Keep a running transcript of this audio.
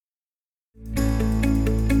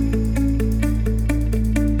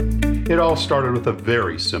It all started with a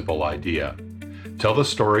very simple idea. Tell the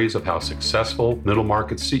stories of how successful middle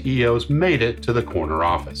market CEOs made it to the corner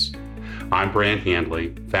office. I'm Brant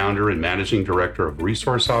Handley, founder and managing director of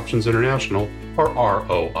Resource Options International, or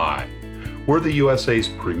ROI. We're the USA's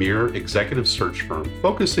premier executive search firm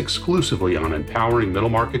focused exclusively on empowering middle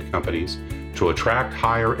market companies to attract,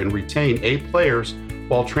 hire, and retain A players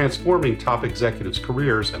while transforming top executives'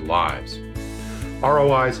 careers and lives.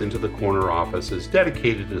 ROI's Into the Corner office is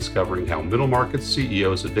dedicated to discovering how middle market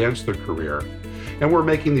CEOs advance their career, and we're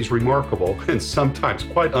making these remarkable and sometimes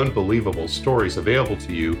quite unbelievable stories available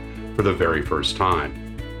to you for the very first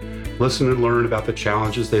time. Listen and learn about the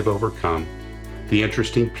challenges they've overcome, the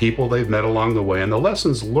interesting people they've met along the way, and the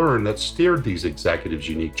lessons learned that steered these executives'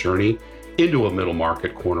 unique journey into a middle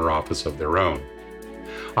market corner office of their own.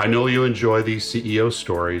 I know you enjoy these CEO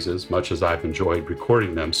stories as much as I've enjoyed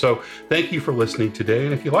recording them. So thank you for listening today.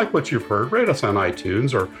 And if you like what you've heard, rate us on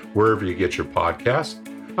iTunes or wherever you get your podcasts.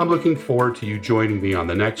 I'm looking forward to you joining me on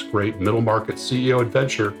the next great middle market CEO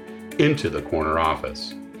adventure into the corner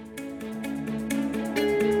office.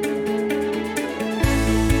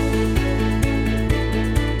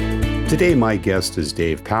 Today, my guest is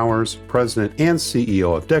Dave Powers, President and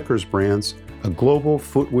CEO of Deckers Brands, a global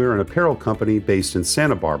footwear and apparel company based in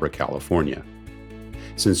Santa Barbara, California.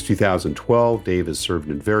 Since 2012, Dave has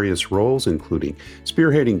served in various roles, including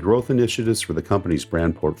spearheading growth initiatives for the company's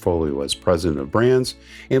brand portfolio as President of Brands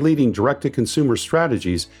and leading direct-to-consumer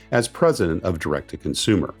strategies as President of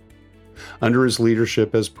Direct-to-Consumer. Under his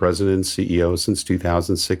leadership as President and CEO since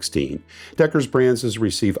 2016, Deckers Brands has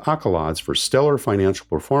received accolades for stellar financial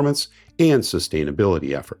performance and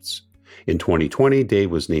sustainability efforts. In 2020,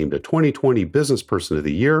 Dave was named a 2020 Business Person of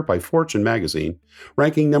the Year by Fortune magazine,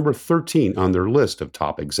 ranking number 13 on their list of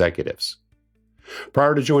top executives.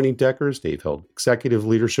 Prior to joining Deckers, Dave held executive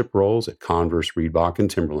leadership roles at Converse, Reebok,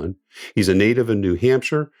 and Timberland. He's a native of New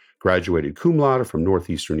Hampshire, graduated cum laude from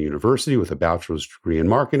Northeastern University with a bachelor's degree in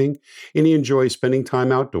marketing, and he enjoys spending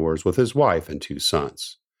time outdoors with his wife and 2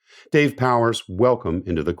 sons. Dave Powers, welcome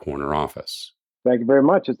into the corner office. Thank you very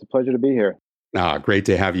much. It's a pleasure to be here. Great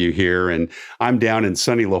to have you here. And I'm down in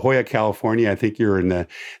sunny La Jolla, California. I think you're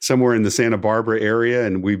somewhere in the Santa Barbara area,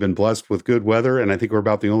 and we've been blessed with good weather. And I think we're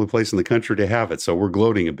about the only place in the country to have it. So we're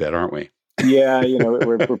gloating a bit, aren't we? Yeah,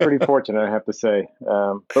 we're pretty fortunate, I have to say.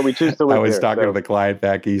 But we choose to live here. I was talking to the client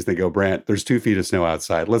back east. They go, Brant, there's 2 feet of snow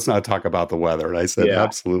outside. Let's not talk about the weather. And I said,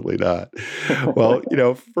 Absolutely not. Well,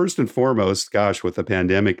 first and foremost, gosh, with the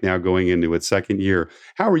pandemic now going into its second year,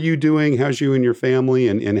 how are you doing? How's you and your family?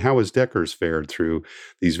 And how has Deckers fared through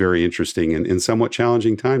these very interesting and somewhat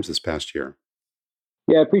challenging times this past year?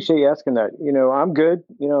 Yeah, I appreciate you asking that. I'm good.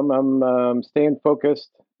 I'm staying focused.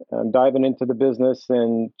 I'm diving into the business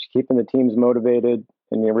and keeping the teams motivated,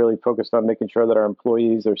 and you're really focused on making sure that our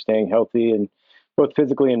employees are staying healthy and both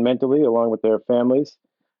physically and mentally, along with their families.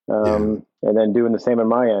 And then doing the same on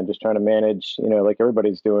my end, just trying to manage, like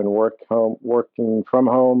everybody's doing, working from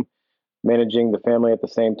home, managing the family at the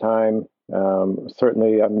same time.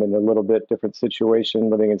 Certainly, I'm in a little bit different situation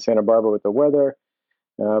living in Santa Barbara with the weather.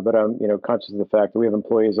 But I'm, conscious of the fact that we have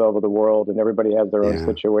employees all over the world, and everybody has their own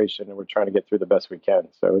situation, and we're trying to get through the best we can.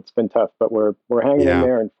 So it's been tough, but we're hanging in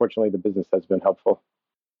there, and fortunately, the business has been helpful.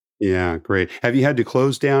 Yeah, great. Have you had to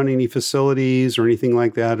close down any facilities or anything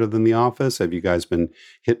like that other than the office? Have you guys been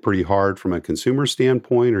hit pretty hard from a consumer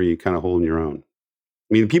standpoint, or are you kind of holding your own?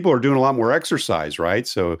 I mean, people are doing a lot more exercise, right?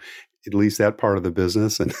 So at least that part of the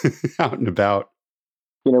business and out and about.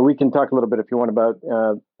 We can talk a little bit if you want about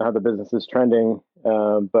how the business is trending,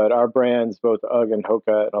 but our brands, both UGG and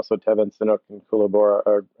Hoka, and also Teva, Sanuk, and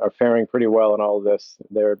Koolaburra, are faring pretty well in all of this.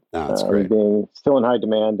 They're being still in high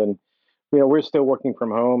demand, and we're still working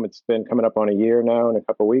from home. It's been coming up on a year now in a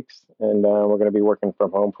couple of weeks, and we're going to be working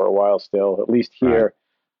from home for a while still, at least here. Right.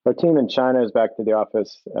 Our team in China is back to the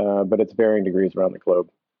office, but it's varying degrees around the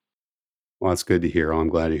globe. Well, that's good to hear. I'm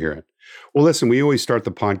glad to hear it. Well, listen, we always start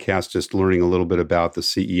the podcast just learning a little bit about the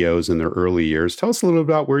CEOs in their early years. Tell us a little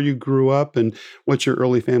about where you grew up and what your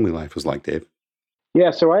early family life was like, Dave. Yeah,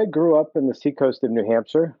 so I grew up in the seacoast of New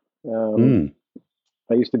Hampshire.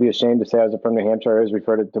 I used to be ashamed to say I was from New Hampshire. I always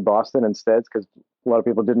referred to Boston instead because a lot of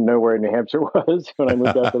people didn't know where New Hampshire was when I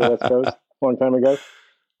moved out to the West Coast a long time ago.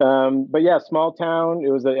 But yeah, small town. It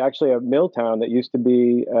was actually a mill town that used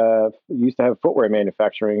to have footwear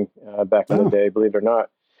manufacturing back in the day, believe it or not.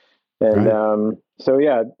 And so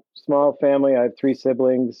yeah, small family. I have 3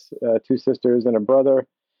 siblings, 2 sisters and a brother,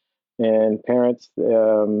 and parents.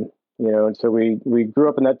 And so we grew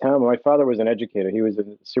up in that town. My father was an educator. He was a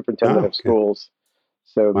superintendent of schools,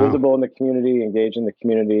 so visible in the community, engaged in the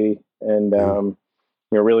community, and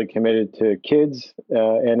really committed to kids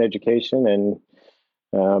and education,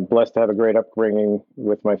 and blessed to have a great upbringing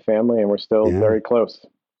with my family, and we're still Yeah. very close.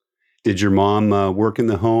 Did your mom work in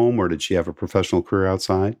the home, or did she have a professional career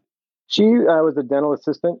outside? She was a dental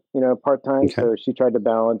assistant, part time. Okay. So she tried to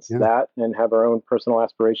balance Yeah. that and have her own personal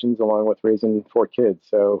aspirations along with raising 4 kids.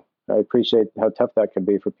 So I appreciate how tough that can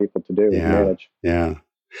be for people to do and Yeah. manage. Yeah.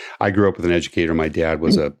 I grew up with an educator. My dad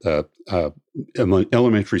was a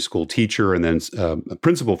elementary school teacher and then a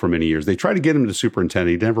principal for many years. They tried to get him to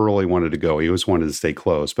superintendent. He never really wanted to go. He always wanted to stay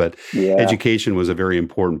close. But Yeah. education was a very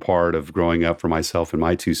important part of growing up for myself and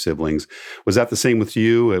my two siblings. Was that the same with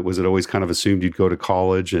you? Was it always kind of assumed you'd go to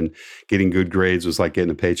college and getting good grades was like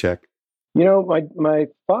getting a paycheck? My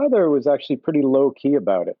father was actually pretty low key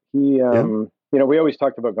about it. He, Yeah. we always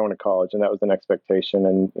talked about going to college, and that was an expectation,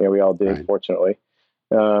 and we all did, Right. fortunately.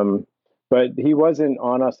 Um, but he wasn't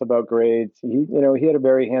on us about grades. He had a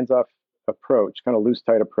very hands off approach, kind of loose,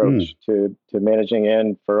 tight Hmm. approach to managing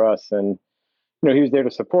and for us. And he was there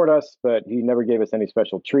to support us, but he never gave us any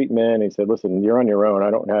special treatment. He said, "Listen, you're on your own.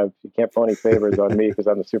 You can't pull any favors on me because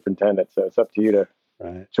I'm the superintendent. So it's up to you to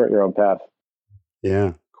Right. chart your own path."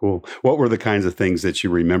 Yeah, cool. What were the kinds of things that you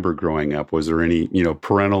remember growing up? Was there any,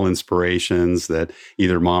 parental inspirations that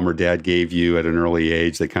either mom or dad gave you at an early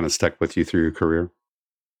age that kind of stuck with you through your career?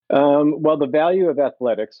 Well, the value of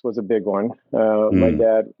athletics was a big one. My Mm,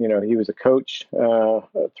 dad, he was a coach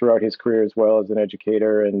throughout his career as well as an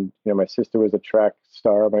educator, and my sister was a track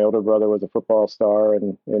star. My older brother was a football star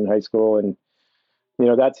in high school, and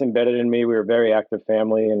that's embedded in me. We were a very active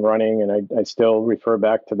family and running, and I still refer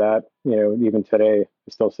back to that. Even today, I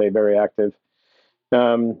still say very active.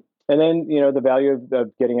 And then the value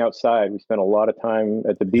of getting outside. We spent a lot of time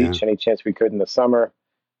at the yeah, beach any chance we could in the summer.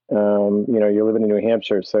 You're living in New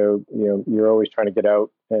Hampshire, so you're always trying to get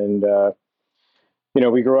out. And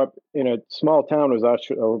we grew up in a small town. It was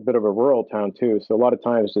actually a bit of a rural town too, so a lot of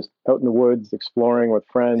times just out in the woods, exploring with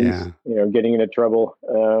friends. yeah. Getting into trouble,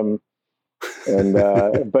 and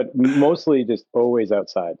but mostly just always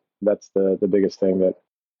outside. That's the biggest thing that.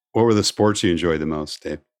 What were the sports you enjoyed the most,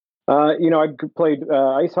 Dave? I played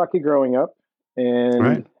ice hockey growing up, All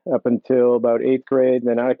right. and up until about eighth grade.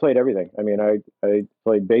 Then I played everything. I mean, I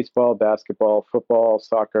played baseball, basketball, football,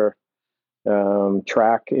 soccer,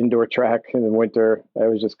 track, indoor track in the winter. I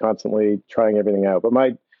was just constantly trying everything out. But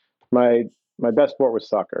my my best sport was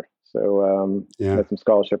soccer. So I Yeah, had some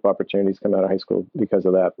scholarship opportunities come out of high school because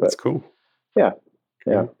of that. But that's cool. yeah,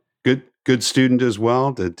 yeah. Yeah. Good student as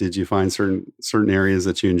well. Did you find certain areas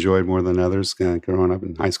that you enjoyed more than others growing up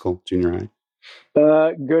in high school, junior high?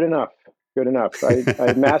 Good enough. Good enough.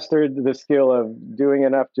 I mastered the skill of doing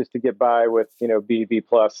enough just to get by with B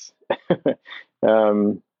plus,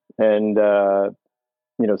 um, and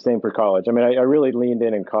same for college. I mean, I really leaned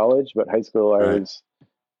in college, but high school I Right. was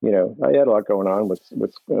I had a lot going on with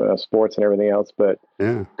sports and everything else, but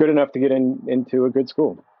Yeah. good enough to get into a good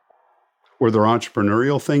school. Were there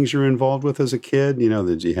entrepreneurial things you're involved with as a kid?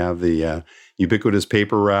 Did you have the ubiquitous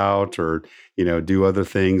paper route or, do other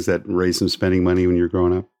things that raise some spending money when you're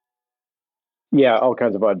growing up? Yeah, all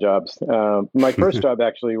kinds of odd jobs. My first job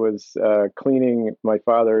actually was cleaning my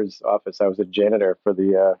father's office. I was a janitor for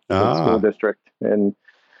the school Ah, district, and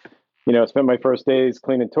I spent my first days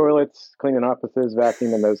cleaning toilets, cleaning offices,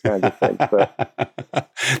 vacuuming, those kinds of things. But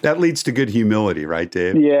that leads to good humility, right,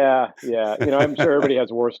 Dave? yeah, yeah, I'm sure everybody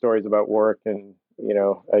has war stories about work, and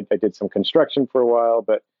I did some construction for a while,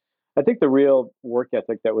 but I think the real work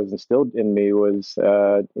ethic that was instilled in me was,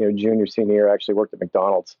 junior, senior year. I actually worked at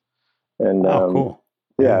McDonald's, and Oh, cool.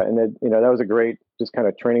 yeah, Yeah. and then that was a great just kind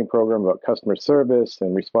of training program about customer service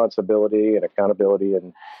and responsibility and accountability,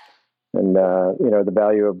 and the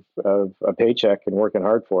value of a paycheck and working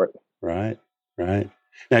hard for it. Right. Right.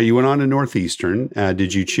 Now you went on to Northeastern.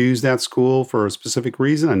 Did you choose that school for a specific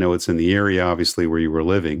reason? I know it's in the area, obviously, where you were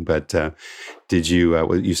living, but did you?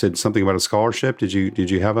 You said something about a scholarship. Did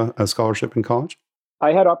you have a scholarship in college?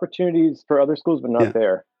 I had opportunities for other schools, but not Yeah.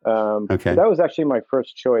 there. But Okay. that was actually my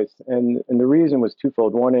first choice, and the reason was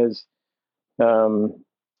twofold. One is um,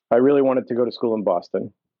 I really wanted to go to school in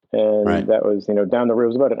Boston, and Right. that was down the road. It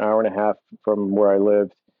was about an hour and a half from where I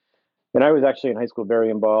lived, and I was actually in high school very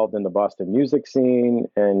involved in the Boston music scene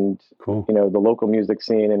and Cool. the local music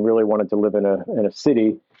scene, and really wanted to live in a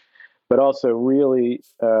city, but also really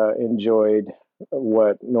enjoyed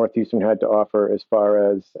what Northeastern had to offer as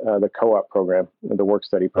far as the co-op program, the work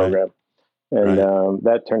study Right. program. And Right.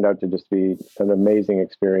 that turned out to just be an amazing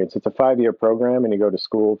experience. It's a 5-year program, and you go to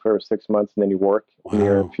school for 6 months, and then you work in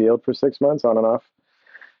your Wow. field for 6 months on and off.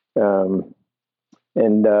 Um,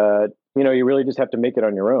 and you really just have to make it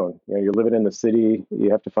on your own. You're living in the city. You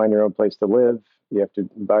have to find your own place to live. You have to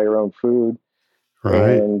buy your own food,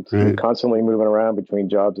 Right, and you're right. constantly moving around between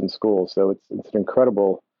jobs and school. So it's an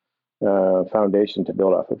incredible foundation to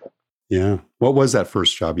build off of. Yeah. What was that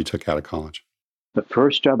first job you took out of college? The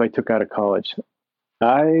first job I took out of college,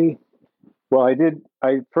 I well, I did.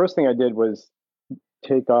 I first thing I did was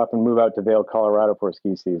take off and move out to Vail, Colorado for a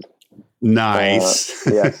ski season. Nice.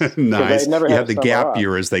 Yes, because I Nice. had never You had had a the summer gap off.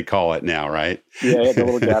 year, as they call it now, right? Yeah, I had the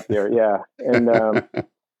little gap there. Yeah, and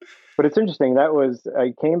but it's interesting.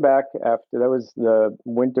 I came back after that was the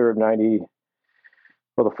winter of the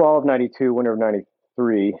fall of '92, winter of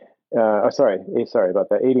 '93. Sorry about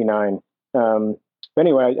that, '89. But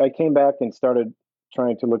anyway, I came back and started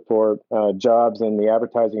trying to look for jobs in the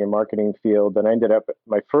advertising and marketing field. And I ended up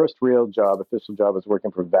my first real job, official job, was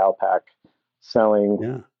working for Valpak, selling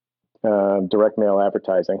Yeah. direct mail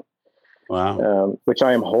advertising, Wow. which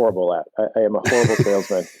I am horrible at. I am a horrible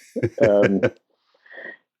salesman. Um,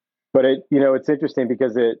 but it's interesting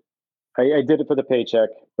because I did it for the paycheck,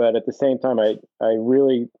 but at the same time, I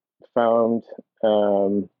really found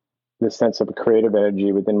this sense of creative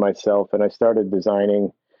energy within myself, and I started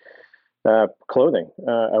designing clothing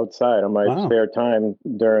outside on my Wow. spare time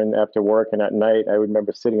after work and at night. I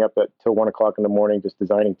remember sitting up till 1 o'clock in the morning just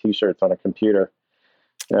designing T-shirts on a computer,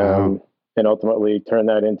 Wow. and ultimately turned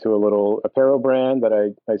that into a little apparel brand that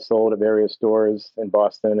I sold at various stores in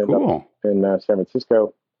Boston and up Cool. in San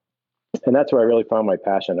Francisco. And that's where I really found my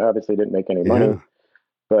passion. I obviously didn't make any money, Yeah.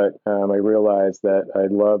 but I realized that I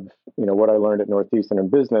love, what I learned at Northeastern in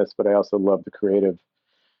business, but I also love the creative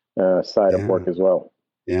side of work Yeah. as well.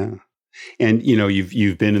 Yeah. And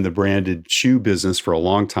you've been in the branded shoe business for a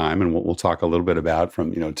long time, and we'll talk a little bit about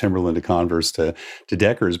from Timberland to Converse to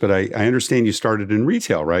Deckers. But I understand you started in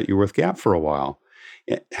retail, right? You were with Gap for a while.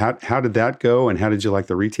 How did that go, and how did you like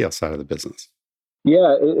the retail side of the business?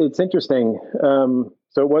 Yeah, it's interesting.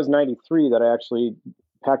 So it was '93 that I actually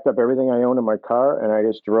packed up everything I owned in my car and I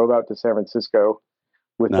just drove out to San Francisco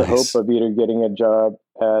with the hope Nice. of either getting a job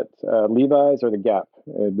at Levi's or the Gap.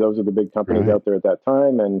 Those are the big companies Right. out there at that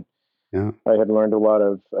time. And Yeah. I had learned a lot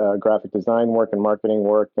of graphic design work and marketing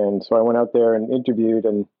work. And so I went out there and interviewed,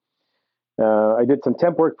 and I did some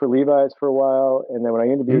temp work for Levi's for a while. And then when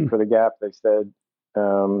I interviewed Mm. for the Gap, they said,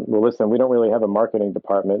 well, listen, we don't really have a marketing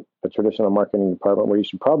department, a traditional marketing department. What you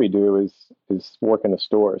should probably do is work in the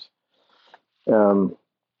stores. Um,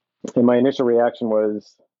 and my initial reaction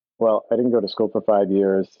was, well, I didn't go to school for 5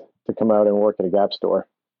 years to come out and work at a Gap store.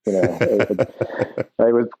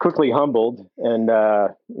 I was quickly humbled, and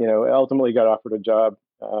ultimately got offered a job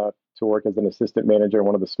to work as an assistant manager in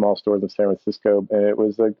one of the small stores in San Francisco, and it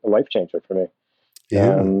was a life changer for me.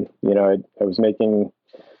 Yeah. I was making,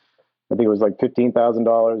 I think it was like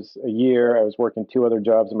 $15,000 a year. I was working two other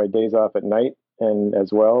jobs in my days off at night and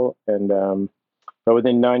as well, and but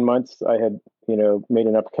within 9 months, I had made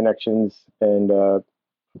enough connections and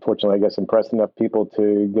unfortunately, I guess, impressed enough people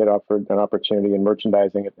to get offered an opportunity in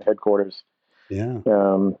merchandising at the headquarters. Yeah.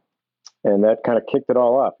 Um, and that kind of kicked it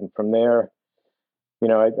all off. And from there,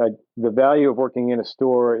 the value of working in a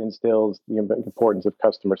store instills the importance of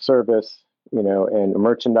customer service, and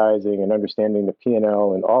merchandising and understanding the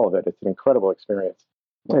P&L and all of it. It's an incredible experience.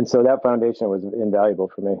 And so that foundation was invaluable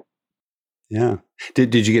for me. Yeah.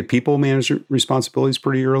 Did you get people management responsibilities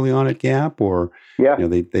pretty early on at Gap, or Yeah,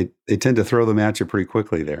 they tend to throw them at you pretty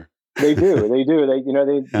quickly there? they do. They do. They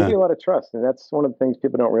give Yeah. you a lot of trust. And that's one of the things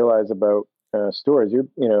people don't realize about stores.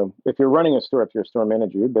 If you're running a store, if you're a store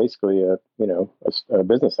manager, you're basically a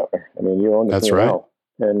business owner. I mean, you own the That's right. P&L,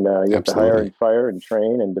 and you have to hire Absolutely. and fire and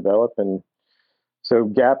train and develop. And so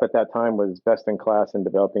Gap at that time was best in class in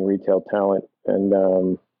developing retail talent.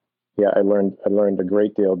 And yeah, I learned a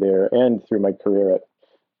great deal there, and through my career at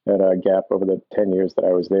Gap over the 10 years that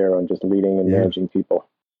I was there on just leading and Yeah. managing people.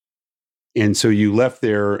 And so you left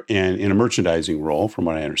there and in a merchandising role, from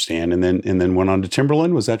what I understand, and then went on to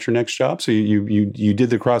Timberland. Was that your next job? So you did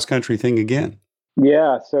the cross country thing again,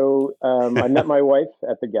 Yeah, so I met my wife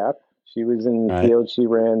at the Gap. She was in right? field. She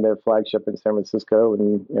ran their flagship in San Francisco,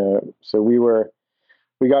 and so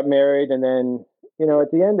we got married. And then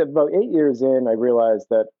at the end of about 8 years in, I realized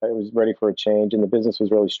that I was ready for a change, and the business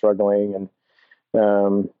was really struggling.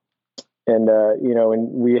 And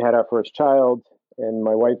we had our first child, and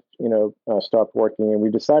my wife stopped working, and we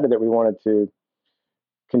decided that we wanted to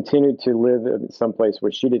continue to live in some place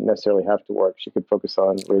where she didn't necessarily have to work. She could focus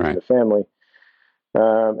on raising Right. the family.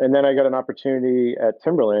 And then I got an opportunity at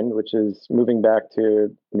Timberland, which is moving back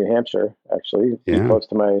to New Hampshire, actually, to be Yeah. close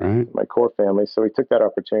to my Right. my core family. So we took that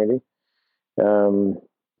opportunity um,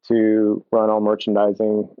 to run all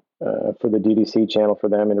merchandising for the DTC channel for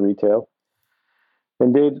them in retail,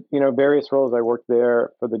 and did various roles. I worked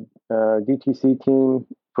there for the DTC team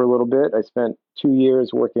for a little bit. I spent 2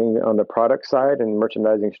 years working on the product side and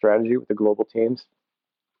merchandising strategy with the global teams,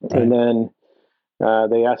 Right. and then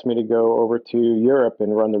they asked me to go over to Europe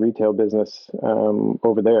and run the retail business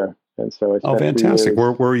over there. And so I Oh, spent 3 fantastic.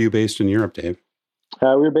 years. Where are you based in Europe, Dave? We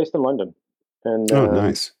were based in London, and Oh,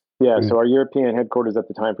 nice. yeah, Great. so our European headquarters at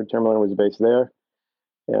the time for Timberland was based there,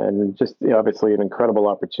 and just obviously an incredible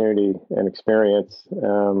opportunity and experience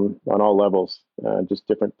on all levels. Just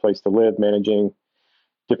different place to live, managing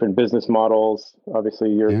different business models. Obviously,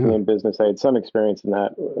 European business. I had some experience in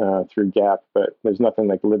that through Gap, but there's nothing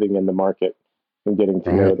like living in the market and getting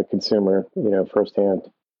to know Right. the consumer, firsthand.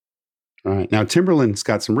 Right. Now, Timberland's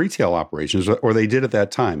got some retail operations, or they did at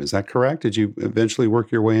that time. Is that correct? Did you eventually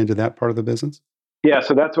work your way into that part of the business? Yeah,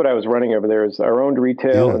 so that's what I was running over there is our own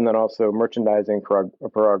retail Yeah. and then also merchandising for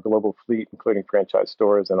our global fleet, including franchise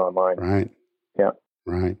stores and online. Right. Yeah.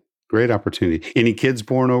 Right. Great opportunity. Any kids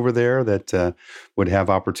born over there that would have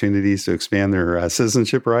opportunities to expand their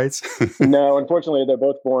citizenship rights? No, unfortunately, they're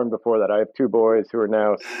both born before that. I have 2 boys who are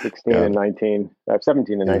now 16 Yeah. and 19. I have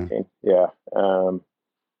 17 and Yeah. 19. Yeah.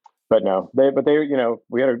 But no,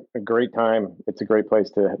 we had a great time. It's a great place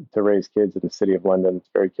to raise kids in the city of London. It's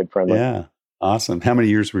very kid friendly. Yeah. Awesome. How many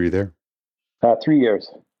years were you there? 3 years.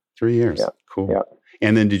 3 years. Yeah. Cool. Yeah.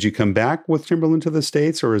 And then did you come back with Timberland to the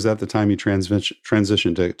States, or is that the time you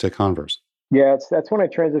transitioned to Converse? Yeah, that's when I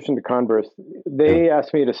transitioned to Converse. They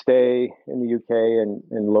asked me to stay in the UK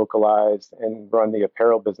and localize and run the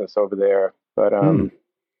apparel business over there. But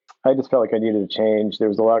I just felt like I needed a change. There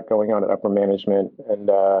was a lot going on at upper management, and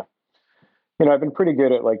I've been pretty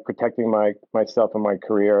good at like protecting myself and my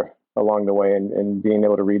career along the way, and being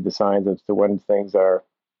able to read the signs as to when things are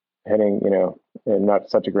heading, in not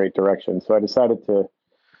such a great direction. So I decided to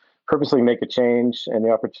purposely make a change, and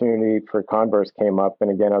the opportunity for Converse came up. And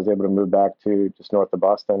again, I was able to move back to just north of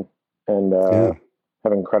Boston and have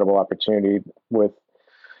an incredible opportunity with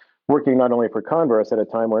working not only for Converse at a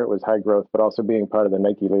time where it was high growth, but also being part of the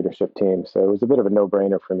Nike leadership team. So it was a bit of a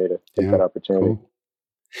no-brainer for me to take that opportunity. Cool.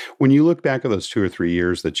 When you look back at those 2 or 3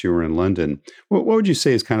 years that you were in London, what would you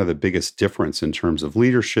say is kind of the biggest difference in terms of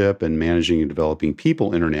leadership and managing and developing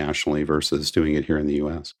people internationally versus doing it here in the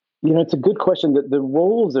U.S.? It's a good question. The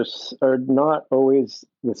roles are not always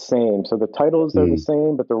the same. So the titles are the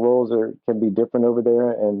same, but the roles can be different over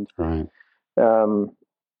there. And Right.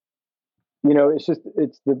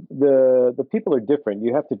 it's the people are different.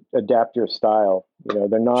 You have to adapt your style.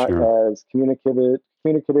 They're not as communicative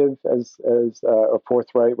as or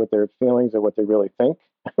forthright with their feelings or what they really think.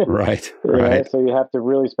 Right. Right. So you have to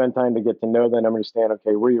really spend time to get to know them, understand,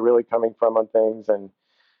 okay, where you're really coming from on things, and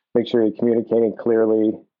make sure you're communicating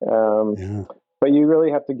clearly. But you really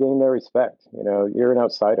have to gain their respect. You're an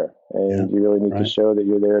outsider, and you really need to show that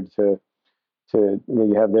you're there to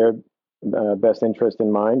you have their best interest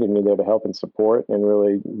in mind, and you're there to help and support, and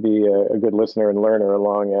really be a good listener and learner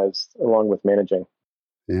along with managing.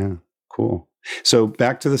 Yeah, cool. So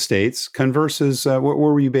back to the States, Converse's, where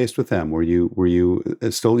were you based with them? Were you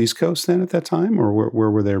still East Coast then at that time, or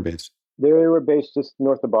where were they based? They were based just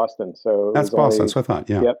north of Boston. So that's Boston. That's what I thought.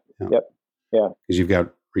 Yeah. Yep. Yeah. Because you've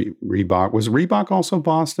got Reebok. Was Reebok also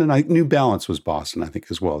Boston? New Balance was Boston, I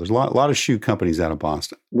think, as well. There's a lot of shoe companies out of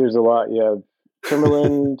Boston. There's a lot. Yeah.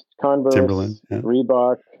 Timberland, Converse,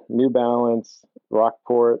 Reebok, New Balance,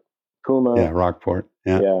 Rockport, Puma. Yeah, Rockport.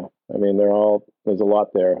 Yeah. I mean, there's a lot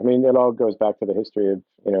there. I mean, it all goes back to the history of,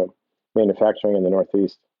 manufacturing in the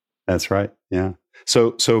Northeast. That's right. Yeah.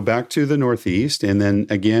 So back to the Northeast, and then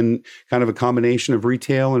again, kind of a combination of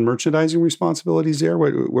retail and merchandising responsibilities there.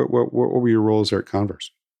 What were your roles there at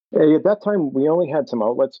Converse? At that time, we only had some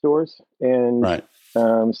outlet stores, and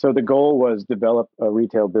so the goal was develop a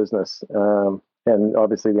retail business, and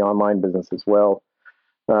obviously the online business as well,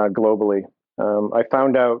 globally. I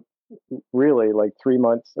found out really like 3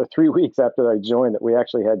 weeks after I joined that we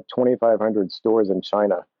actually had 2,500 stores in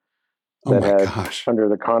China that had under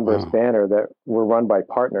the Converse banner that were run by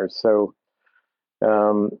partners. So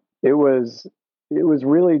it was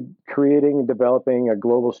really creating and developing a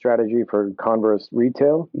global strategy for Converse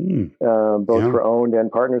retail, both for owned and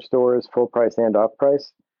partner stores, full price and off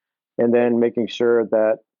price, and then making sure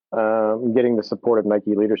that getting the support of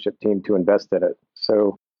Nike leadership team to invest in it.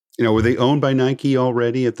 So, were they owned by Nike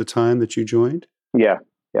already at the time that you joined? Yeah.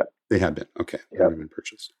 They had been. Okay. They had been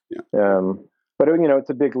purchased. Yeah. But it's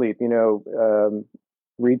a big leap.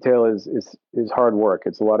 Retail is hard work.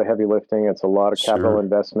 It's a lot of heavy lifting. It's a lot of capital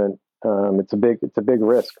investment. It's a big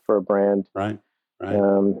risk for a brand. Right.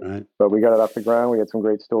 But we got it off the ground. We had some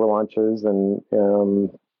great store launches, and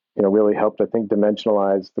really helped, I think,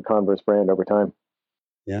 dimensionalize the Converse brand over time.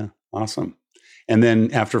 Yeah, awesome. And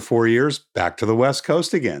then after 4 years, back to the West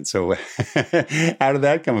Coast again. So how did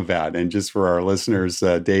that come about? And just for our listeners,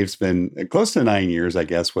 Dave's been close to 9 years, I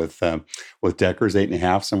guess, with Deckers,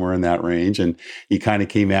 8.5, somewhere in that range. And you kind of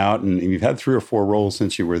came out, and you've had 3 or 4 roles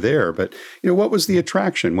since you were there. But what was the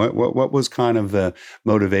attraction? What was kind of the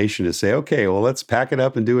motivation to say, okay, well, let's pack it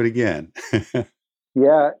up and do it again?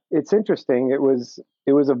 Yeah, it's interesting. It was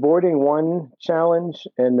avoiding one challenge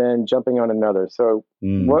and then jumping on another. So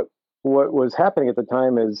what was happening at the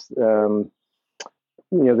time is,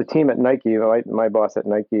 the team at Nike, my boss at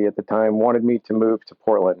Nike at the time, wanted me to move to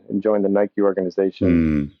Portland and join the Nike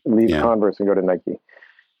organization, leave Converse and go to Nike.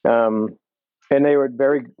 And they were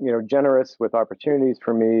very, generous with opportunities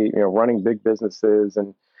for me, running big businesses.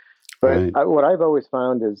 But what I've always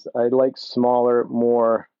found is I like smaller,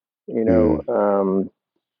 more,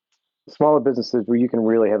 smaller businesses where you can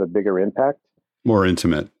really have a bigger impact. More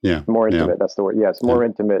intimate. Yeah. More intimate. That's the word. Yes. More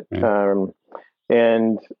intimate. And,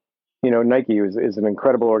 Nike is an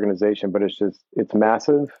incredible organization, but it's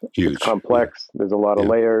massive. Huge. It's complex. There's a lot of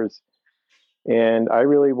layers. And I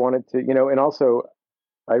really wanted to, and also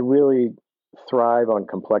I really thrive on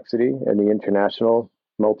complexity and the international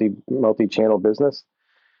multi-channel business.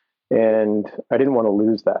 And I didn't want to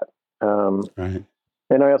lose that. Right.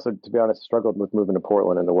 And I also, to be honest, struggled with moving to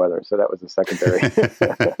Portland and the weather, so that was a secondary.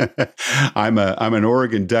 I'm an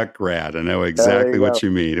Oregon Duck grad. I know exactly what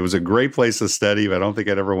you mean. It was a great place to study, but I don't think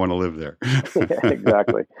I'd ever want to live there. Yeah,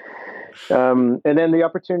 exactly. And then the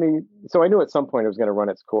opportunity. So I knew at some point it was going to run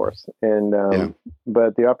its course, and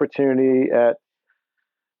but the opportunity at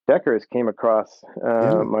Deckers came across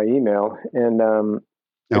my email, and now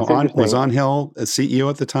was Angel a CEO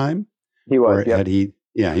at the time? He was. Had he?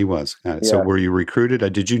 Yeah, he was. So were you recruited?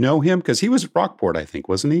 Did you know him? Because he was at Rockport, I think,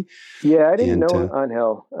 wasn't he? Yeah, I didn't know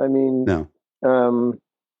Angel. I mean, no.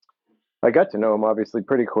 I got to know him obviously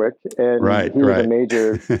pretty quick, and he was a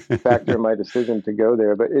major factor in my decision to go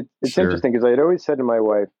there. But it's interesting because I had always said to my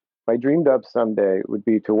wife, my dreamed up someday would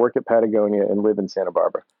be to work at Patagonia and live in Santa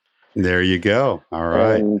Barbara. There you go. All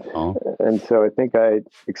right. And so I think I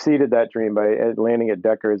exceeded that dream by landing at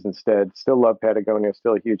Deckers instead. Still love Patagonia.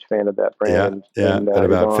 Still a huge fan of that brand. But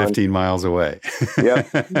about 15 miles away. Yep.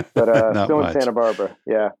 But still in Santa Barbara.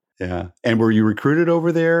 Yeah. Yeah. And were you recruited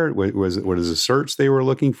over there? Was it a search they were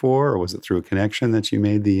looking for, or was it through a connection that you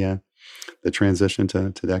made the transition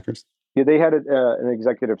to Deckers? Yeah, they had an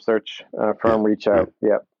executive search firm reach out.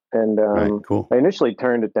 Yep. And cool. I initially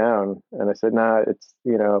turned it down, and I said, "Nah, it's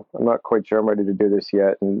I'm not quite sure I'm ready to do this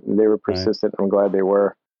yet." And they were persistent. I'm glad they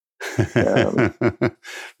were.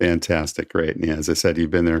 Fantastic. Great. And as I said,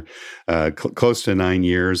 you've been there close to 9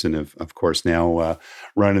 years, and of course now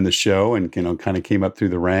running the show, and kind of came up through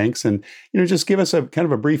the ranks. And just give us a kind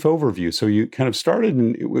of a brief overview. So you kind of started,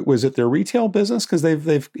 and was it their retail business? Because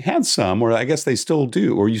they've had some, or I guess they still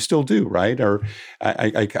do, or you still do, right? Or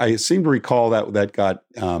I seem to recall that got.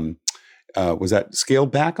 Was that scaled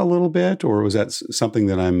back a little bit, or was that something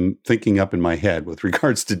that I'm thinking up in my head with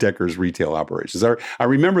regards to Deckers retail operations? I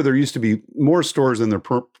remember there used to be more stores than there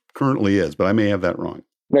currently is, but I may have that wrong.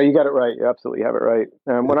 No, you got it right. You absolutely have it right.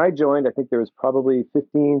 When I joined, I think there was probably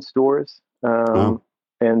 15 stores, and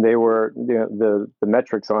they were the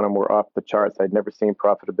metrics on them were off the charts. I'd never seen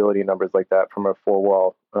profitability numbers like that from a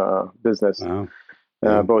four-wall business. Wow.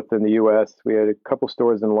 Both in the U.S., we had a couple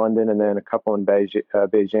stores in London, and then a couple in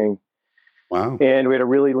Beijing. Wow. And we had a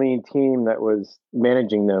really lean team that was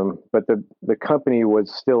managing them, but the company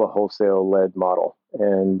was still a wholesale-led model.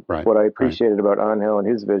 And what I appreciated about Angel and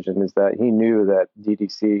his vision is that he knew that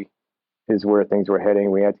DTC is where things were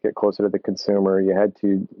heading. We had to get closer to the consumer. You had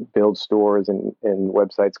to build stores and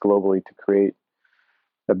websites globally to create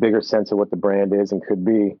a bigger sense of what the brand is and could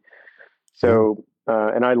be. So,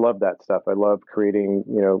 and I love that stuff. I love creating,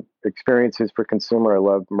 experiences for consumer. I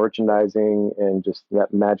love merchandising and just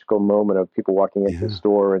that magical moment of people walking into the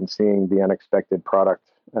store and seeing the unexpected product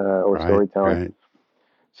or storytelling. Right.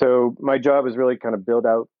 So my job is really kind of build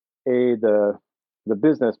out the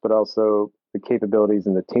business, but also the capabilities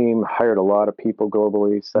in the team. Hired a lot of people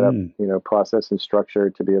globally, set up process and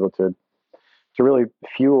structure to be able to really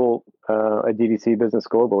fuel a DTC business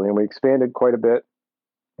globally, and we expanded quite a bit.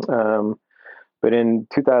 But in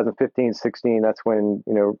 2015, 16, that's when,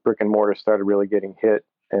 brick and mortar started really getting hit.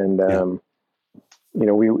 And,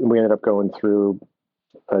 we ended up going through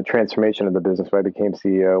a transformation of the business. When I became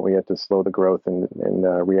CEO, we had to slow the growth and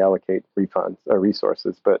reallocate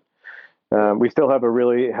resources. But we still have a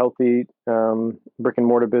really healthy brick and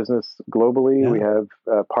mortar business globally. We have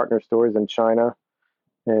partner stores in China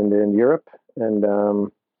and in Europe.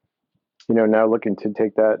 And now looking to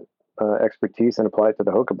take that expertise and apply it to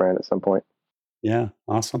the Hoka brand at some point. Yeah,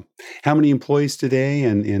 awesome. How many employees today,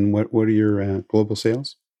 and what are your global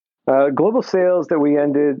sales? Global sales that we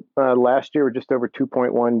ended last year were just over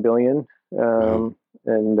 2.1 billion. Wow.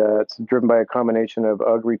 And it's driven by a combination of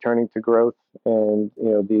UGG returning to growth and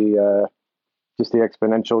the just the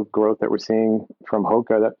exponential growth that we're seeing from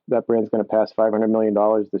Hoka. That brand's going to pass $500 million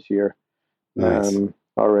this year Nice.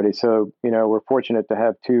 already. So we're fortunate to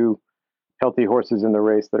have two healthy horses in the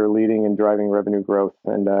race that are leading and driving revenue growth.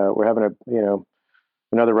 And we're having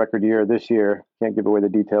another record year this year. Can't give away the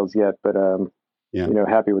details yet, but Yeah,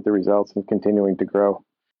 happy with the results and continuing to grow.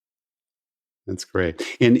 that's great.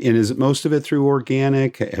 And is it most of it through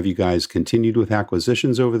organic? Have you guys continued with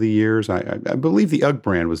acquisitions over the years? I believe the UGG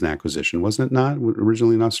brand was an acquisition, wasn't it not?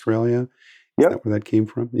 Originally in Australia? Is Yep. that where that came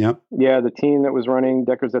from? Yep. Yeah, the team that was running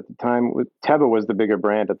Deckers at the time, Teva was the bigger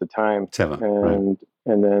brand at the time, Teva, right.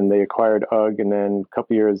 and then they acquired UGG, and then a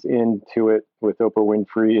couple years into it with Oprah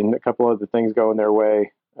Winfrey and a couple other things going their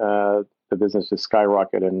way, the business just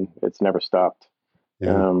skyrocketed and it's never stopped.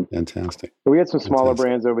 Yeah, Um, fantastic. we had some smaller Fantastic.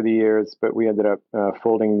 brands over the years, but we ended up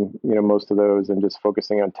folding most of those and just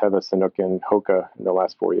focusing on Teva, Sanuk, and Hoka in the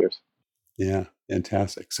last 4 years. Yeah,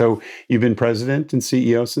 fantastic. So you've been president and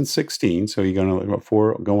CEO since 16. So you're going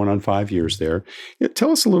to going on 5 years there. Yeah, tell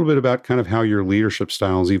us a little bit about kind of how your leadership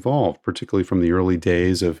styles evolved, particularly from the early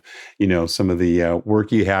days of, some of the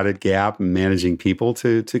work you had at Gap and managing people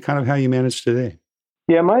to kind of how you manage today.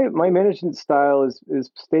 Yeah, my management style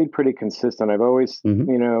is stayed pretty consistent. I've always Hmm.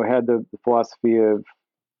 had the philosophy of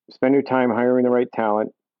spend your time hiring the right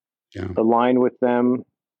talent, Yeah. align with them,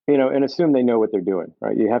 and assume they know what they're doing,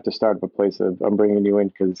 right? You have to start from a place of I'm bringing you in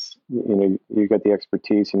because you got the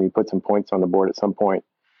expertise and you put some points on the board at some point.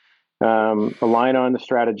 Align on the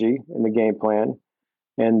strategy and the game plan,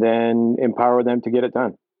 and then empower them to get it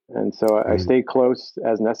done. And so I Right. stay close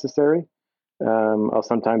as necessary. I'll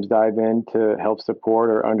sometimes dive in to help support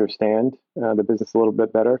or understand the business a little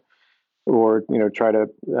bit better, or try to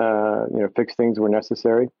fix things where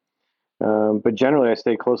necessary. But generally, I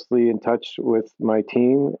stay closely in touch with my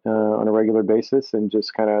team on a regular basis, and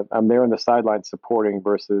just kind of I'm there on the sidelines supporting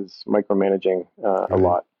versus micromanaging a Right.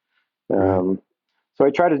 lot. Right. Um, so I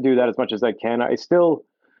try to do that as much as I can. I still,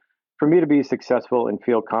 for me to be successful and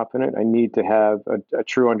feel confident, I need to have a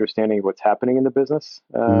true understanding of what's happening in the business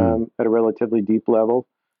Mm. at a relatively deep level.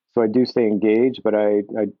 So I do stay engaged, but I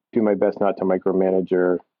do my best not to micromanage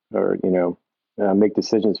or make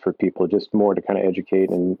decisions for people, just more to kind of educate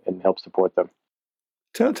and help support them.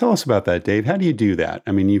 Tell us about that, Dave. How do you do that?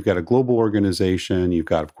 I mean, you've got a global organization. You've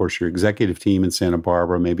got, of course, your executive team in Santa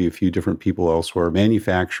Barbara, maybe a few different people elsewhere,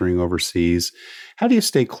 manufacturing overseas. How do you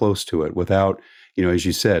stay close to it without, as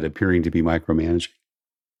you said, appearing to be micromanaging?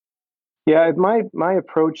 Yeah, my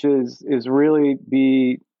approach is really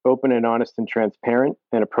be open and honest and transparent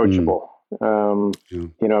and Mm, approachable.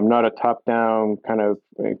 yeah. I'm not a top down kind of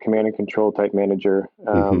command and control type manager.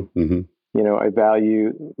 Hmm. Hmm. I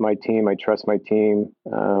value my team. I trust my team.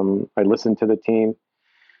 I listen to the team.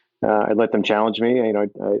 I let them challenge me. I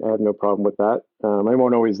have no problem with that. I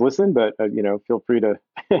won't always listen, but feel free to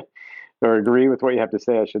or agree with what you have to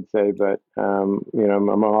say. I should say, but I'm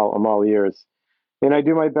all ears. And I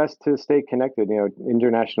do my best to stay connected.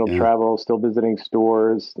 International Yeah. travel, still visiting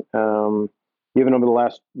stores. Even over the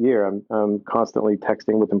last year, I'm constantly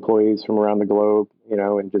texting with employees from around the globe.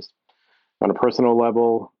 And just on a personal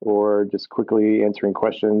level, or just quickly answering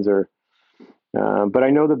questions. But I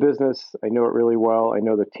know the business. I know it really well. I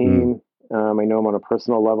know the Mm, team. I know them on a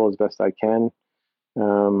personal level as best I can.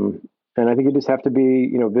 And I think you just have to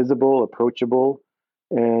be, visible, approachable,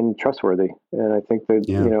 and trustworthy. And I think that,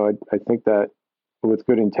 yeah. I think that with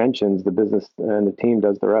good intentions, the business and the team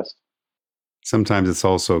does the rest. Sometimes it's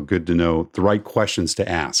also good to know the right questions to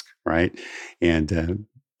ask, right? And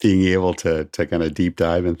being able to kind of deep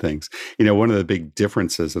dive in things. One of the big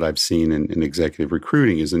differences that I've seen in executive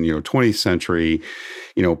recruiting is in 20th century,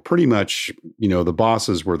 pretty much the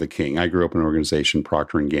bosses were the king. I grew up in an organization,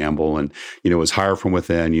 Procter and Gamble, and it was hire from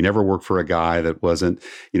within. You never worked for a guy that wasn't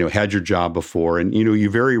had your job before, and you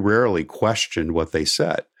very rarely questioned what they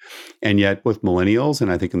said. And yet, with millennials,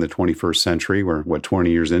 and I think in the 21st century, we're 20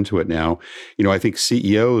 years into it now, I think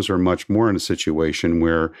CEOs are much more in a situation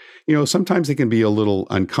where, sometimes they can be a little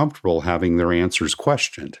uncomfortable having their answers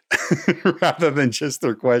questioned rather than just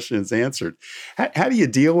their questions answered. How do you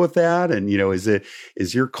deal with that? And,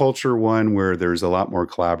 is your culture one where there's a lot more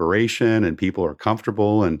collaboration and people are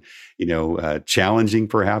comfortable and, challenging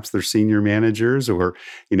perhaps their senior managers, or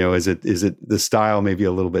is it the style maybe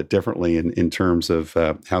a little bit differently in terms of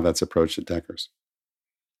how that's approached at Deckers?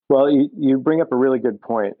 Well, you bring up a really good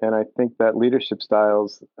point, and I think that leadership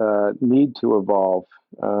styles need to evolve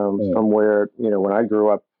Yeah. from where, when I grew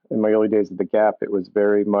up in my early days at the Gap, it was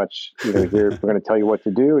very much, here we're going to tell you what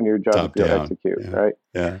to do, and your job is Top to go down. execute, Yeah. right?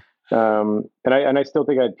 Yeah. And I still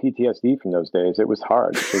think I had PTSD from those days. It was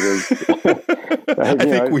hard. It was, I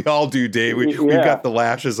think we all do, Dave. We've yeah, got the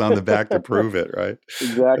lashes on the back to prove it, right?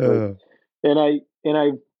 exactly. Uh, And I and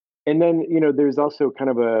I and then there's also kind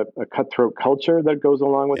of a cutthroat culture that goes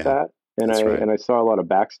along with yeah, that. And I that's right. and I saw a lot of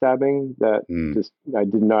backstabbing that Mm, just I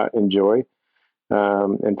did not enjoy,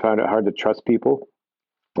 and found it hard to trust people.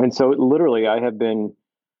 And so literally, I have been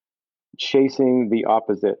chasing the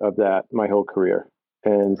opposite of that my whole career.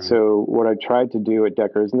 And right. so what I tried to do at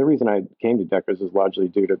Deckers, and the reason I came to Deckers is largely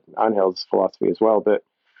due to Angel's philosophy as well, but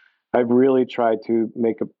I've really tried to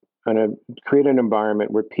create an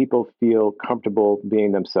environment where people feel comfortable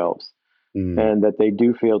being themselves, Mm, and that they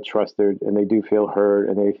do feel trusted, and they do feel heard,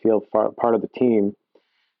 and they feel part of the team.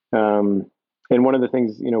 Um, and one of the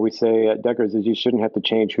things we say at Deckers is you shouldn't have to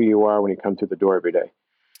change who you are when you come through the door every day.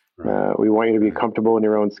 right. We want you to be Right. comfortable in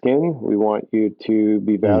your own skin. We want you to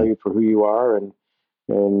be Mm, valued for who you are, and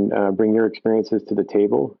bring your experiences to the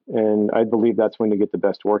table. And I believe that's when you get the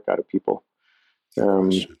best work out of people. no Um,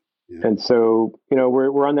 question. Yeah. and so,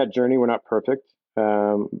 we're on that journey. We're not perfect,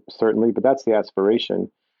 certainly, but that's the aspiration.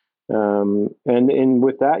 And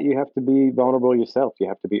with that, you have to be vulnerable yourself. You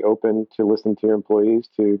have to be open to listen to your employees,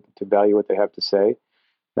 to value what they have to say.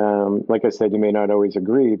 Like I said, you may not always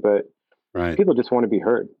agree, but Right. people just want to be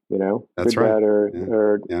heard. That's Good, right. bad, or Yeah.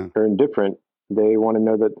 or Yeah. or indifferent. They want to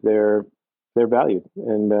know that they're valued,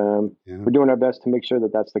 and Yeah. we're doing our best to make sure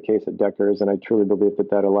that that's the case at Deckers. And I truly believe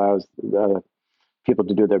that allows people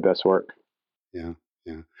to do their best work. Yeah,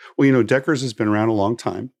 yeah. Well, Deckers has been around a long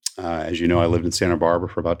time. As you know, I lived in Santa Barbara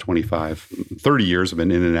for about 30 years. I've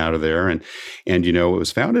been in and out of there. And it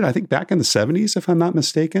was founded, I think, back in the 70s, if I'm not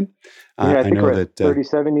mistaken. Yeah, I I think know we're at that,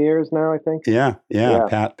 37 years now. I think. yeah, yeah.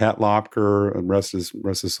 Yeah. Pat Lopker, Russ's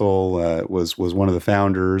Soul, was one of the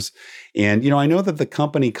founders. And, I know that the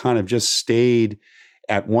company kind of just stayed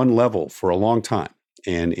at one level for a long time.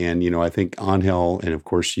 And I think Angel and of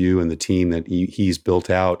course you and the team that he's built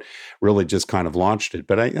out really just kind of launched it.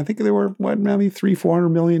 But I think there were maybe $300-400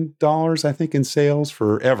 million I think in sales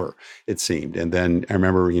forever, it seemed. And then I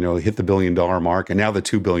remember hit the $1 billion mark, and now the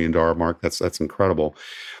 $2 billion mark. That's incredible.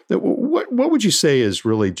 What would you say has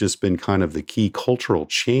really just been kind of the key cultural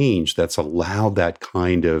change that's allowed that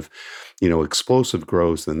kind of explosive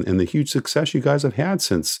growth and the huge success you guys have had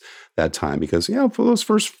since that time? Because for those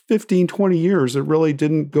first 15, 20 years, it really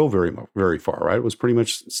didn't go very far, right? It was pretty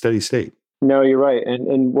much steady state. No, you're right.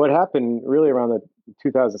 And what happened really around the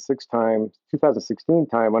 2016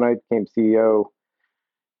 time when I became CEO,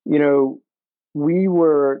 you know, we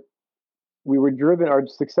were we were driven. Our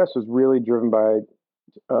success was really driven by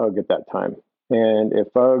UGG at that time. And if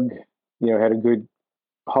UGG, had a good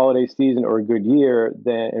holiday season or a good year,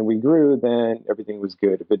 then and we grew, then everything was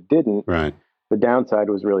good. If it didn't, Right. the downside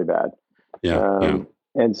was really bad. Yeah. Yeah.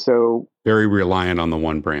 And so, Very reliant on the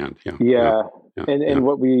one brand. Yeah. Yeah. yeah, Yeah. and Yeah.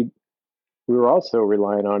 what we were also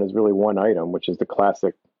relying on is really one item, which is the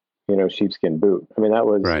classic, sheepskin boot. I mean, that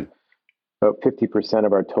was Right. about 50%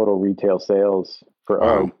 of our total retail sales for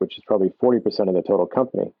UGG, Wow. which is probably 40% of the total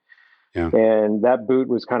company. Yeah. And that boot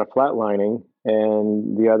was kind of flatlining,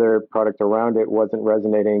 and the other product around it wasn't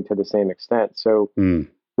resonating to the same extent. So Mm.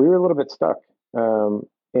 we were a little bit stuck.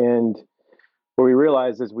 And what we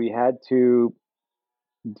realized is we had to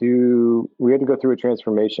go through a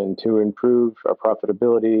transformation to improve our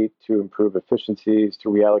profitability, to improve efficiencies, to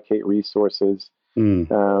reallocate resources.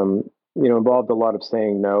 Mm. Involved a lot of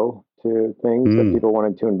saying no to things that Mm. people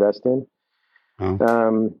wanted to invest in.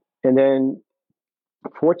 Wow. And then,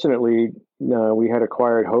 fortunately, we had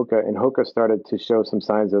acquired Hoka, and Hoka started to show some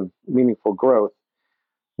signs of meaningful growth.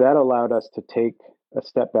 That allowed us to take a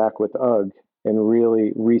step back with UGG and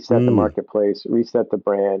really reset the Mm. marketplace, reset the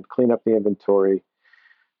brand, clean up the inventory.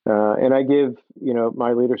 And I give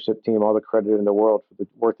my leadership team all the credit in the world for the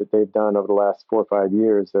work that they've done over the last 4 or 5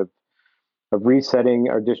 years of resetting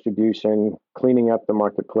our distribution, cleaning up the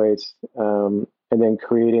marketplace, and then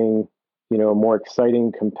creating a more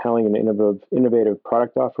exciting, compelling, and innovative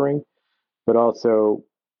product offering, but also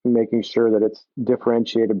making sure that it's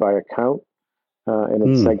differentiated by account, and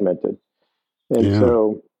it's Mm. segmented. And Yeah.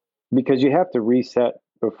 so, because you have to reset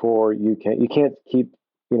before you can't keep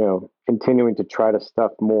continuing to try to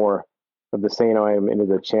stuff more of the same item into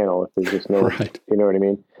the channel if there's just no, Right. you know what I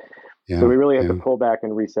mean. So Yeah. we really had to Yeah. pull back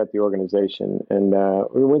and reset the organization, and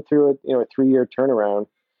we went through a 3-year turnaround,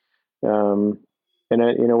 um,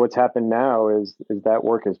 what's happened now is that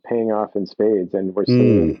work is paying off in spades, and we're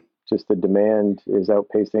seeing just the demand is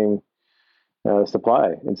outpacing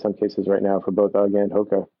supply in some cases right now for both UGG and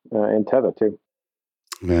Hoka and Teva too.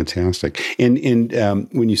 Fantastic. And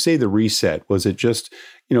when you say the reset, was it just,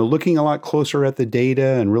 looking a lot closer at the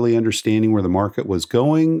data and really understanding where the market was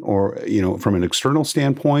going, or, from an external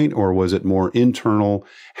standpoint, or was it more internal?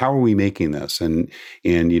 How are we making this? And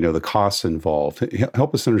the costs involved.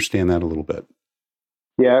 Help us understand that a little bit.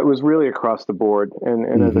 Yeah, it was really across the board.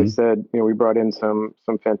 And as I said, we brought in some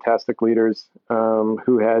fantastic leaders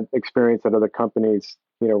who had experience at other companies,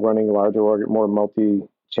 running larger, more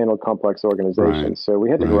multi-channel complex organizations. Right. So we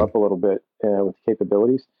had to grow up a little bit with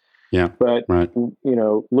capabilities. Yeah. But,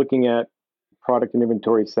 looking at product and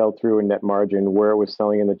inventory sell-through and net margin, where it was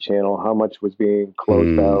selling in the channel, how much was being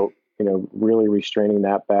closed out, really restraining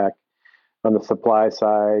that back. On the supply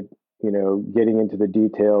side, getting into the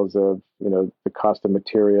details of, the cost of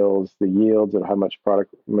materials, the yields of how much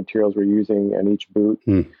product materials we're using in each boot,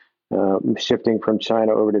 shifting from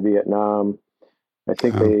China over to Vietnam. I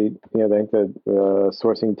think the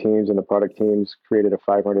sourcing teams and the product teams created a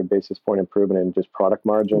 500 basis point improvement in just product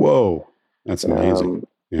margin. Whoa, that's amazing.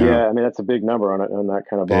 Yeah, I mean, that's a big number on that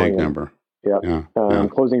kind of volume. Big number. Yeah.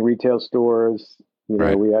 Closing retail stores,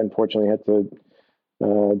 we unfortunately had to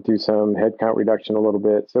do some headcount reduction a little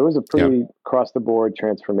bit. So it was a pretty across the board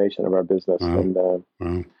transformation of our business. And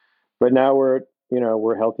but now we're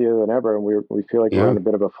healthier than ever, and we feel like we're in a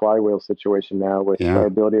bit of a flywheel situation now with our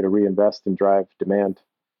ability to reinvest and drive demand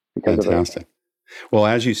because of it. Well,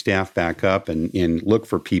 as you staff back up and look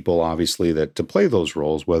for people, obviously, to play those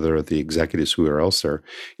roles, whether at the executive suite or elsewhere,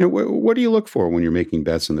 what do you look for when you're making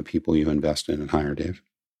bets on the people you invest in and hire, Dave?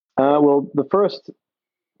 Well, the first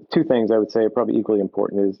two things I would say are probably equally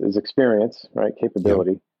important is experience, right?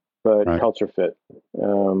 Capability, but culture fit.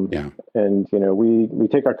 And, we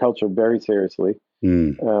take our culture very seriously.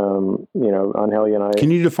 Angel and I.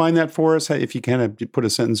 Can you define that for us? If you kind of put a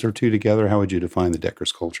sentence or two together, how would you define the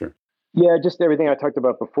Deckers culture? Yeah, just everything I talked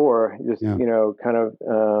about before, just, kind of,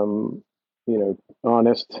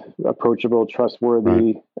 honest, approachable,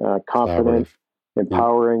 trustworthy, confident,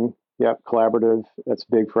 empowering. Yeah, collaborative. That's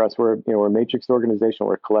big for us. We're a matrix organization.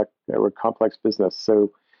 We're a complex business.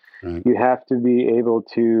 So you have to be able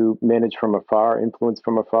to manage from afar, influence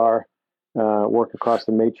from afar, work across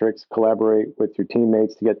the matrix, collaborate with your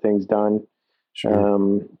teammates to get things done. Sure.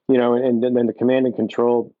 And then the command and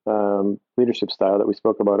control leadership style that we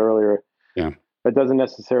spoke about earlier. Yeah, that doesn't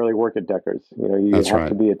necessarily work at Deckers. You have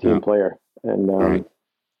to be a team player, and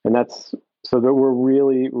that's so that we're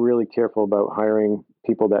really, really careful about hiring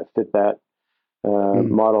people that fit that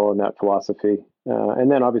model and that philosophy. And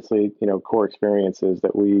then obviously, core experiences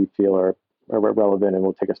that we feel are relevant and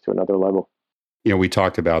will take us to another level. We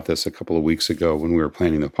talked about this a couple of weeks ago when we were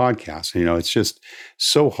planning the podcast. It's just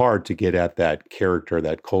so hard to get at that character,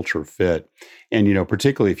 that culture fit. And,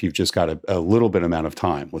 particularly if you've just got a little bit amount of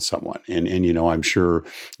time with someone. And I'm sure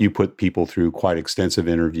you put people through quite extensive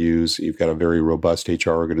interviews. You've got a very robust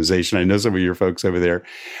HR organization. I know some of your folks over there.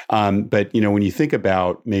 But, when you think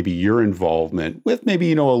about maybe your involvement with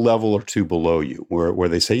maybe, a level or two below you, where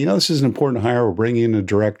they say, this is an important hire. We're bringing in a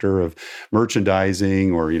director of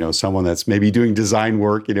merchandising or, someone that's maybe doing design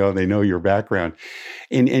work, and they know your background.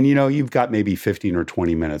 And you've got maybe 15 or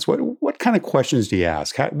 20 minutes. What kind of questions do you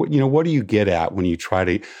ask? What do you get at when you try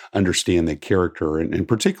to understand the character and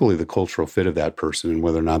particularly the cultural fit of that person and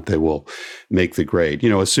whether or not they will make the grade?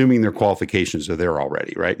 Assuming their qualifications are there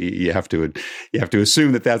already, right? You have to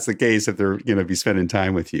assume that that's the case if they're going to be spending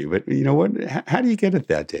time with you. But how do you get at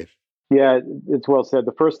that, Dave? Yeah, it's well said.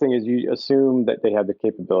 The first thing is you assume that they have the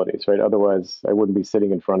capabilities, right? Otherwise, I wouldn't be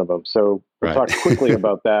sitting in front of them. So we'll talk quickly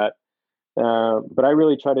about that. But I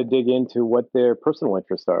really try to dig into what their personal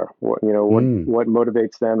interests are. What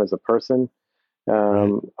motivates them as a person.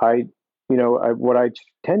 What I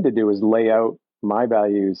tend to do is lay out my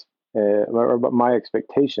values or my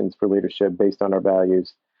expectations for leadership based on our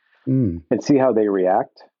values, and see how they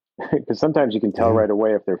react. Because sometimes you can tell right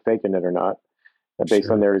away if they're faking it or not,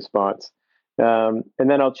 based on their response. And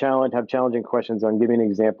then I'll have challenging questions on giving an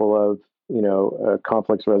example of, a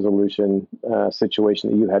conflict resolution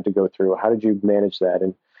situation that you had to go through. How did you manage that?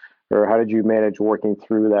 Or how did you manage working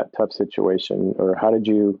through that tough situation? Or how did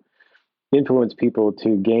you influence people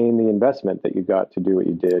to gain the investment that you got to do what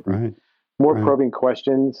you did? Right. More probing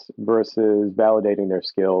questions versus validating their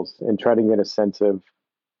skills and try to get a sense of,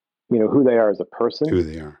 who they are as a person. Who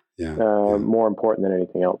they are. Yeah. More important than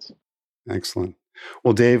anything else. Excellent.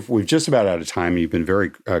 Well, Dave, we're just about out of time. You've been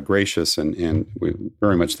very gracious, and we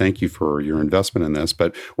very much thank you for your investment in this.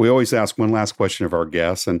 But we always ask one last question of our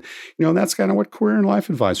guests, and that's kind of what career and life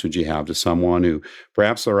advice would you have to someone who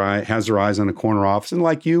perhaps has their eyes on a corner office, and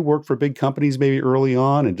like you, worked for big companies maybe early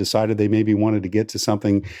on and decided they maybe wanted to get to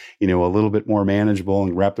something, a little bit more manageable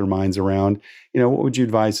and wrap their minds around. What would you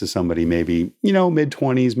advise to somebody maybe,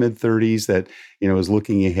 mid-20s, mid-30s that, is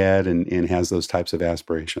looking ahead and has those types of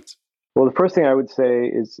aspirations? Well, the first thing I would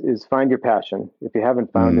say is find your passion. If you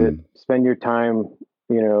haven't found it, spend your time,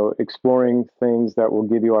 exploring things that will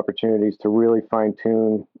give you opportunities to really fine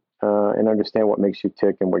tune and understand what makes you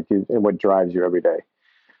tick and what drives you every day.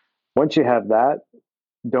 Once you have that,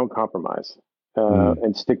 don't compromise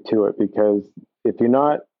and stick to it, because if you're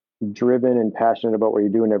not driven and passionate about what you're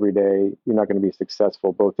doing every day, you're not going to be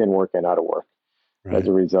successful both in work and out of work as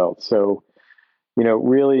a result. So,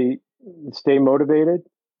 really stay motivated.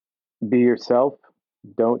 Be yourself.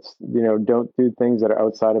 Don't do things that are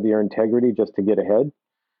outside of your integrity just to get ahead,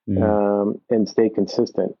 and stay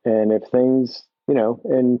consistent. And if things,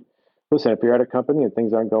 and listen, if you're at a company and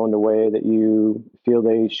things aren't going the way that you feel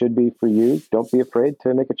they should be for you, don't be afraid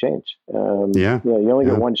to make a change. You only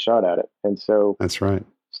get one shot at it. And so that's right.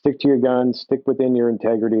 Stick to your guns, stick within your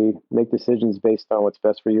integrity, make decisions based on what's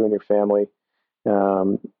best for you and your family,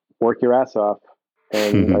 work your ass off.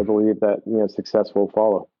 And I believe that, success will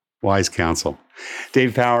follow. Wise counsel.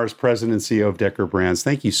 Dave Powers, President and CEO of Decker Brands,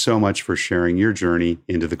 thank you so much for sharing your journey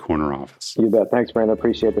into the corner office. You bet. Thanks, Brandon. I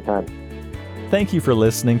appreciate the time. Thank you for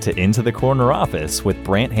listening to Into the Corner Office with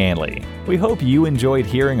Brant Hanley. We hope you enjoyed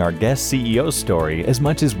hearing our guest CEO story as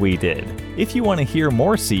much as we did. If you want to hear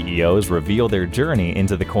more CEOs reveal their journey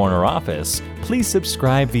into the corner office, please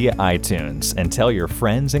subscribe via iTunes and tell your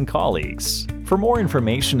friends and colleagues. For more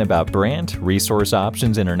information about Brant, Resource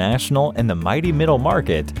Options International, and the mighty middle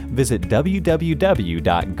market, visit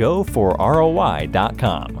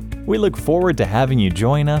www.goforroi.com. We look forward to having you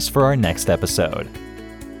join us for our next episode.